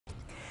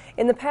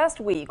In the past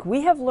week,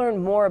 we have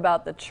learned more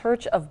about the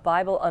Church of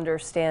Bible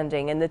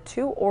Understanding and the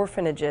two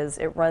orphanages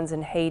it runs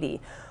in Haiti.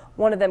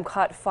 One of them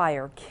caught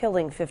fire,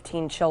 killing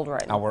 15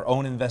 children. Our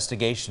own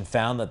investigation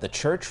found that the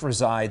church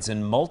resides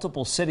in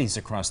multiple cities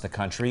across the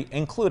country,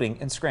 including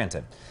in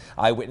Scranton.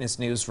 Eyewitness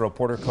News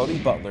reporter Cody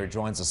Butler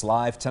joins us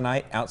live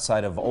tonight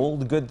outside of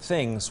Old Good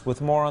Things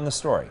with more on the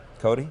story.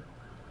 Cody?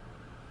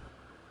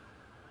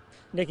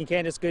 Nick and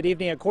Candace, good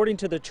evening. According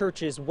to the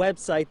church's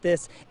website,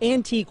 this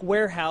antique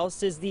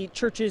warehouse is the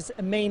church's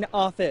main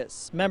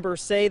office.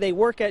 Members say they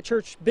work at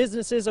church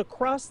businesses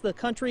across the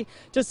country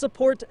to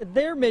support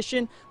their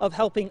mission of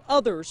helping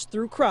others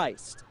through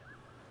Christ.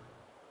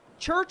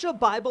 Church of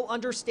Bible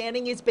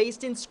Understanding is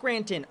based in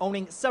Scranton,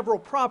 owning several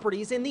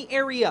properties in the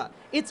area.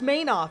 Its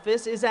main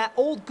office is at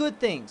Old Good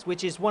Things,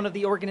 which is one of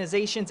the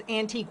organization's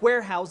antique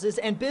warehouses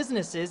and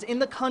businesses in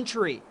the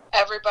country.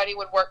 Everybody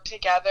would work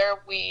together.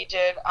 We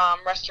did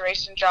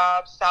restoration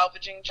jobs,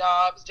 salvaging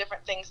jobs,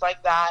 different things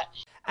like that.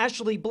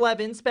 Ashley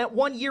Blevins spent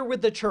 1 year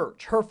with the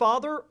church. Her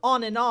father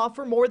on and off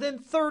for more than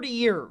 30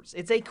 years.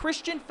 It's a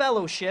Christian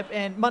fellowship,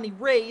 and money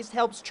raised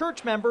helps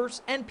church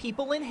members and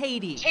people in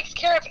Haiti. It takes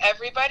care of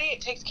everybody.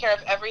 It takes care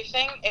of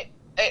everything.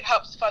 It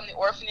helps fund the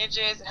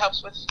orphanages. It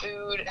helps with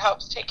food. It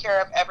helps take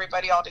care of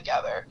everybody all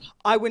together.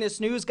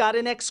 Eyewitness News got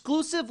an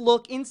exclusive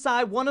look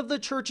inside one of the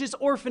church's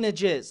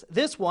orphanages.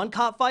 This one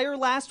caught fire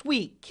last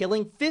week,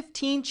 killing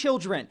 15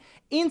 children.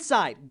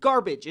 Inside,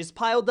 garbage is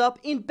piled up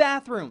in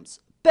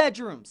bathrooms,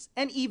 bedrooms,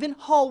 and even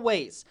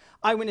hallways.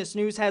 Eyewitness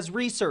News has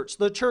researched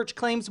the church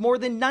claims more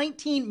than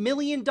 $19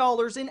 million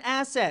in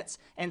assets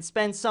and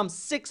spends some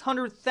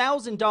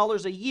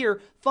 $600,000 a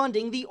year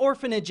funding the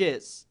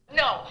orphanages.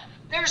 No,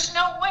 there's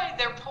no way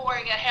they're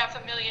pouring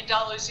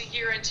 $500,000 a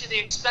year into the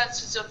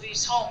expenses of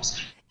these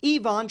homes.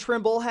 Yvonne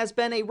Trimble has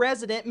been a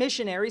resident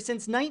missionary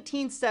since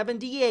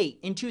 1978.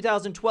 In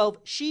 2012,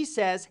 she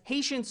says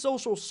Haitian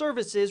Social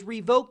Services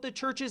revoked the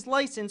church's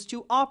license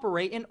to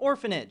operate an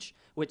orphanage,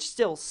 which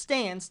still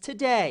stands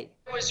today.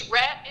 There was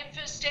rat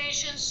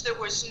infestations, there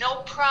was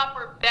no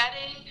proper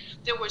bedding,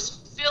 there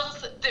was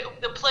filth,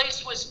 the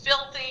place was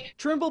filthy.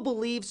 Trimble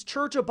believes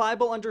Church of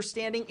Bible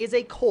Understanding is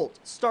a cult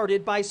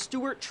started by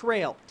Stuart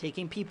Trail,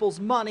 taking people's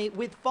money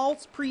with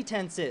false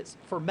pretenses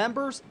for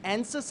members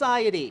and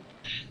society.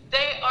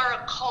 They are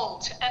a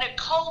cult, and a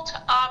cult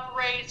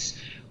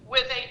operates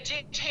with a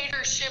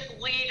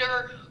dictatorship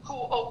leader who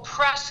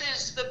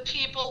oppresses the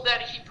people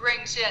that he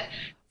brings in.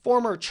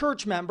 Former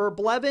church member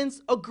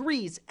Blevins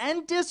agrees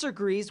and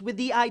disagrees with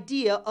the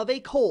idea of a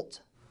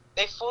cult.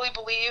 They fully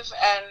believe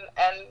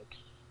and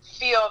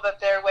feel that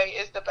their way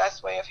is the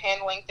best way of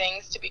handling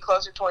things to be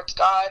closer towards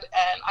God,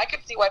 and I could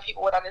see why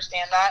people would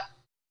understand that.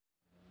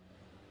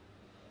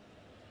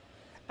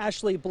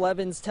 Ashley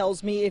Blevins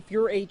tells me if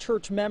you're a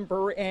church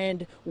member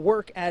and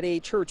work at a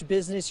church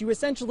business, you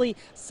essentially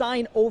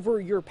sign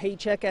over your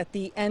paycheck at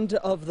the end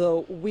of the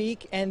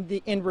week, and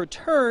in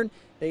return,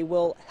 they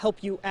will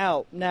help you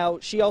out. Now,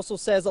 she also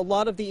says a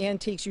lot of the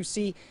antiques you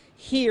see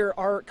here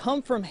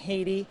come from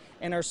Haiti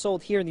and are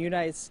sold here in the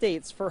United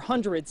States for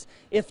hundreds,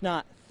 if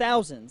not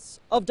thousands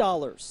of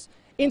dollars.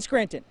 In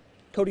Scranton,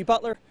 Cody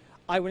Butler,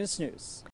 Eyewitness News.